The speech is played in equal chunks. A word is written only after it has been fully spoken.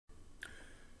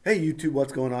Hey YouTube,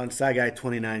 what's going on?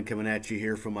 SciGuy29 coming at you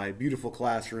here from my beautiful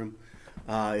classroom.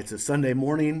 It's a Sunday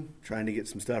morning, trying to get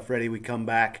some stuff ready. We come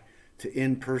back to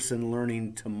in-person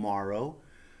learning tomorrow.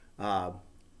 Uh,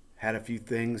 had a few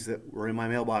things that were in my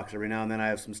mailbox. Every now and then I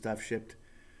have some stuff shipped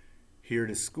here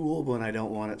to school when I don't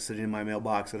want it sitting in my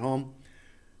mailbox at home.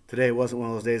 Today wasn't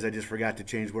one of those days. I just forgot to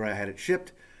change where I had it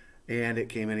shipped, and it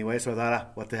came anyway, so I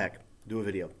thought, what the heck, do a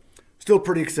video. Still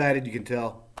pretty excited, you can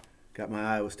tell. Got my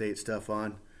Iowa State stuff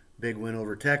on. Big win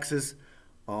over Texas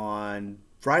on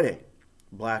Friday.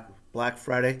 Black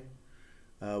Friday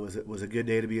was a good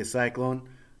day to be a Cyclone.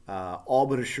 All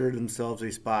but assured themselves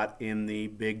a spot in the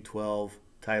Big 12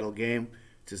 title game,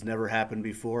 which has never happened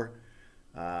before.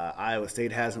 Iowa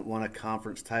State hasn't won a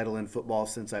conference title in football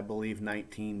since, I believe,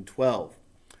 1912.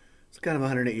 It's kind of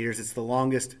 108 years. It's the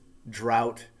longest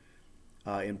drought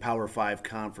in Power 5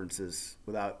 conferences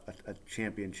without a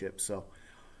championship. So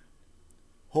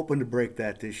hoping to break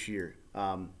that this year.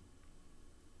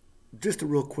 Just a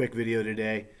real quick video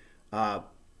today.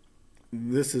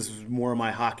 This is more of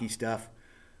my hockey stuff.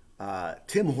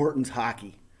 Tim Hortons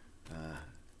Hockey.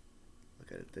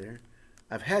 Look at it there.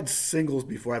 I've had singles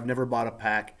before. I've never bought a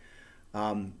pack.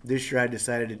 This year I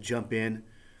decided to jump in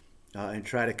and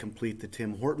try to complete the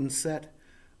Tim Hortons set.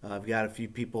 I've got a few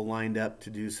people lined up to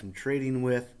do some trading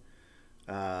with.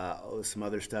 Some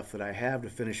other stuff that I have to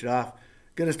finish it off.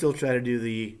 Gonna still try to do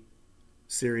the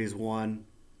Series 1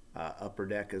 upper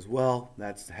deck as well.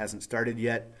 That hasn't started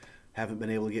yet. Haven't been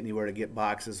able to get anywhere to get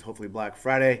boxes. Hopefully Black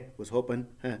Friday, was hoping.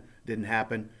 Didn't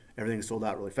happen. Everything sold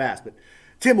out really fast. But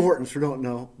Tim Hortons, for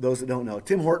those that don't know,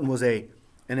 Tim Horton was an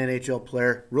NHL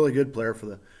player, really good player for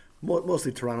the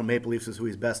mostly Toronto Maple Leafs is who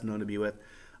he's best known to be with.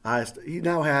 He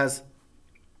now has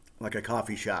like a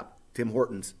coffee shop, Tim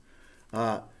Hortons.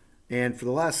 And for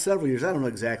the last several years, I don't know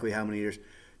exactly how many years,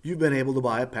 you've been able to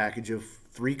buy a package of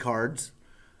 3 cards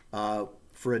for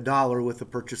 $1 with the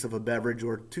purchase of a beverage,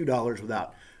 or $2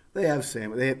 without. They have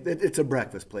it's a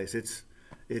breakfast place.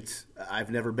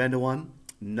 I've never been to one.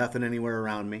 Nothing anywhere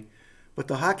around me. But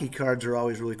the hockey cards are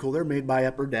always really cool. They're made by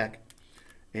Upper Deck,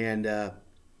 and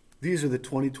these are the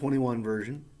 2021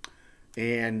 version.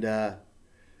 And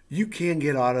you can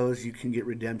get autos. You can get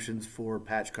redemptions for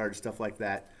patch cards, stuff like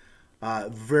that.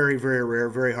 Very, very rare.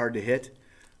 Very hard to hit.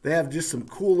 They have just some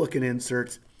cool looking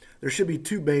inserts. There should be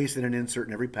 2 base and an insert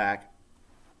in every pack.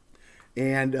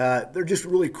 And they're just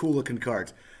really cool looking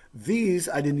cards. These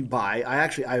I didn't buy. I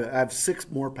have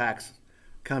 6 more packs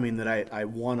coming that I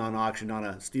won on auction on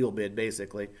a steel bid,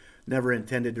 basically. Never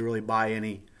intended to really buy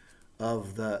any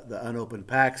of the unopened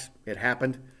packs. It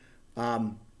happened.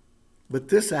 But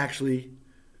this actually,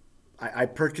 I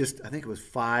purchased, I think it was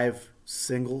 5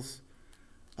 singles.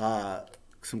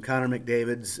 Some Connor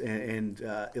McDavid's and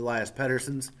Elias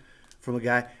Pettersson's from a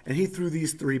guy, and he threw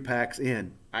these 3 packs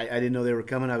in. I didn't know they were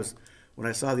coming. When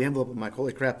I saw the envelope, I'm like,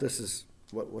 holy crap, this is,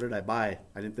 what did I buy?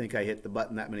 I didn't think I hit the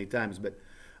button that many times, but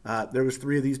there was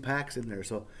 3 of these packs in there,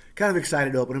 so kind of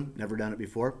excited to open them. Never done it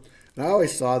before. And I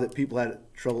always saw that people had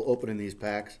trouble opening these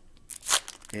packs,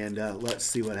 and let's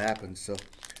see what happens. So,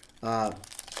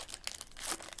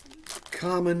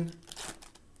 common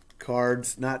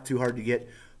cards, not too hard to get.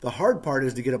 The hard part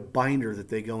is to get a binder that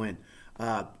they go in.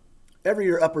 Every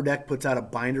year Upper Deck puts out a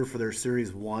binder for their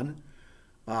Series 1.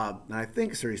 And I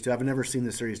think Series 2. I've never seen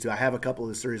the Series 2. I have a couple of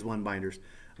the Series 1 binders.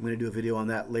 I'm going to do a video on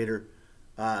that later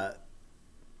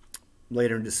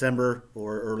in December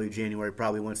or early January,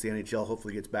 probably once the NHL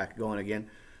hopefully gets back going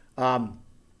again.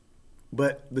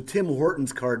 But the Tim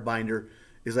Hortons card binder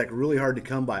is like really hard to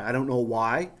come by. I don't know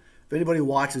why. If anybody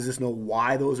watches this know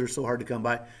why those are so hard to come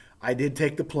by. I did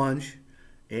take the plunge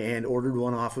and ordered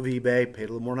one off of eBay. Paid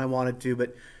a little more than I wanted to,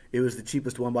 but it was the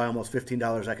cheapest one by almost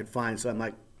 $15 I could find. So I'm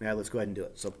like, yeah, let's go ahead and do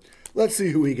it. So let's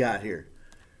see who we got here.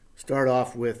 Start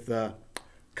off with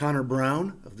Connor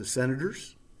Brown of the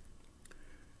Senators.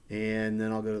 And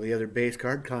then I'll go to the other base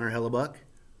card, Connor Hellebuck,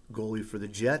 goalie for the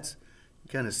Jets. You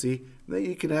kind of see,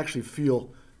 you can actually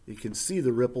feel, you can see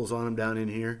the ripples on them down in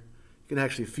here. You can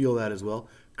actually feel that as well.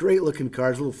 Great looking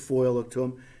cards, a little foil look to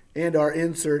them. And our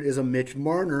insert is a Mitch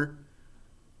Marner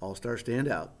All-Star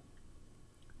Standout.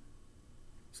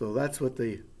 So that's what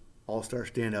the All-Star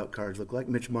Standout cards look like.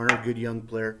 Mitch Marner, good young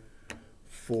player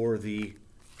for the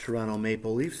Toronto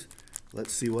Maple Leafs.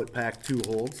 Let's see what pack 2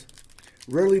 holds.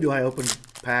 Rarely do I open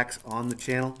packs on the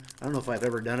channel. I don't know if I've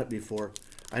ever done it before.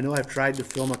 I know I've tried to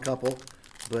film a couple,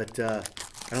 but I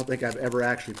don't think I've ever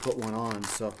actually put one on.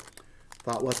 So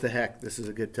thought, what the heck, this is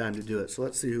a good time to do it. So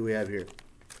let's see who we have here.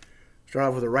 Start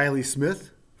off with a Riley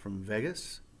Smith from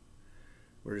Vegas.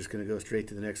 We're just going to go straight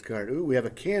to the next card. Ooh, we have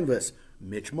a canvas,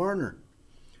 Mitch Marner.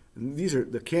 And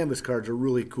the canvas cards are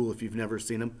really cool if you've never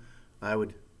seen them.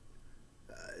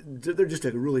 They're just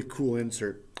a really cool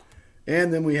insert.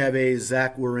 And then we have a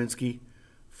Zach Werenski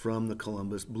from the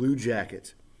Columbus Blue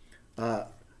Jackets. The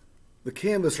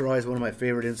canvas are always one of my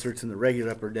favorite inserts in the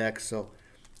regular upper deck, so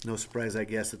no surprise, I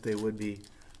guess, that they would be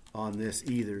on this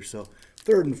either. So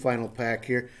third and final pack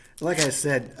here. And like I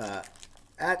said,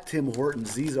 at Tim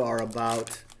Hortons, these are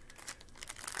about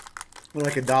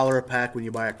like $1 a pack when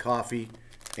you buy a coffee,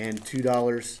 and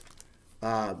 $2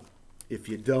 if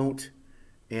you don't.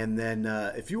 And then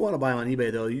if you want to buy them on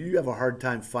eBay, though, you have a hard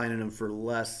time finding them for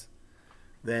less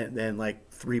than like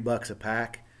 $3 a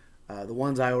pack. The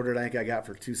ones I ordered, I think I got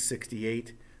for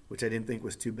 $2.68, which I didn't think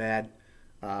was too bad.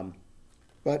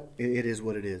 But it is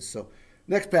what it is. So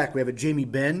next pack, we have a Jamie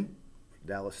Benn,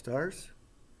 Dallas Stars.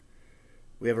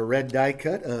 We have a red die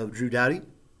cut of Drew Doughty,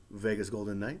 Vegas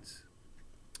Golden Knights.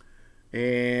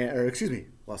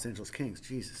 Los Angeles Kings.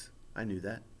 Jesus, I knew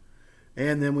that.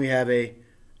 And then we have an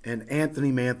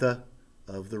Anthony Mantha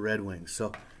of the Red Wings.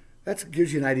 So that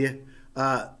gives you an idea.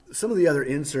 Some of the other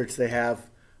inserts they have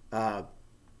are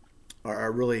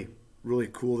really, really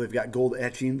cool. They've got gold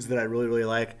etchings that I really, really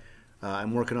like.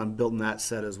 I'm working on building that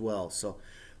set as well. So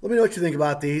let me know what you think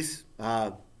about these.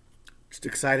 Just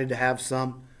excited to have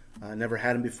some. Never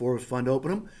had them before. It was fun to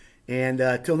open them.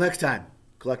 And till next time,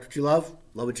 collect what you love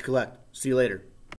what you collect. See you later.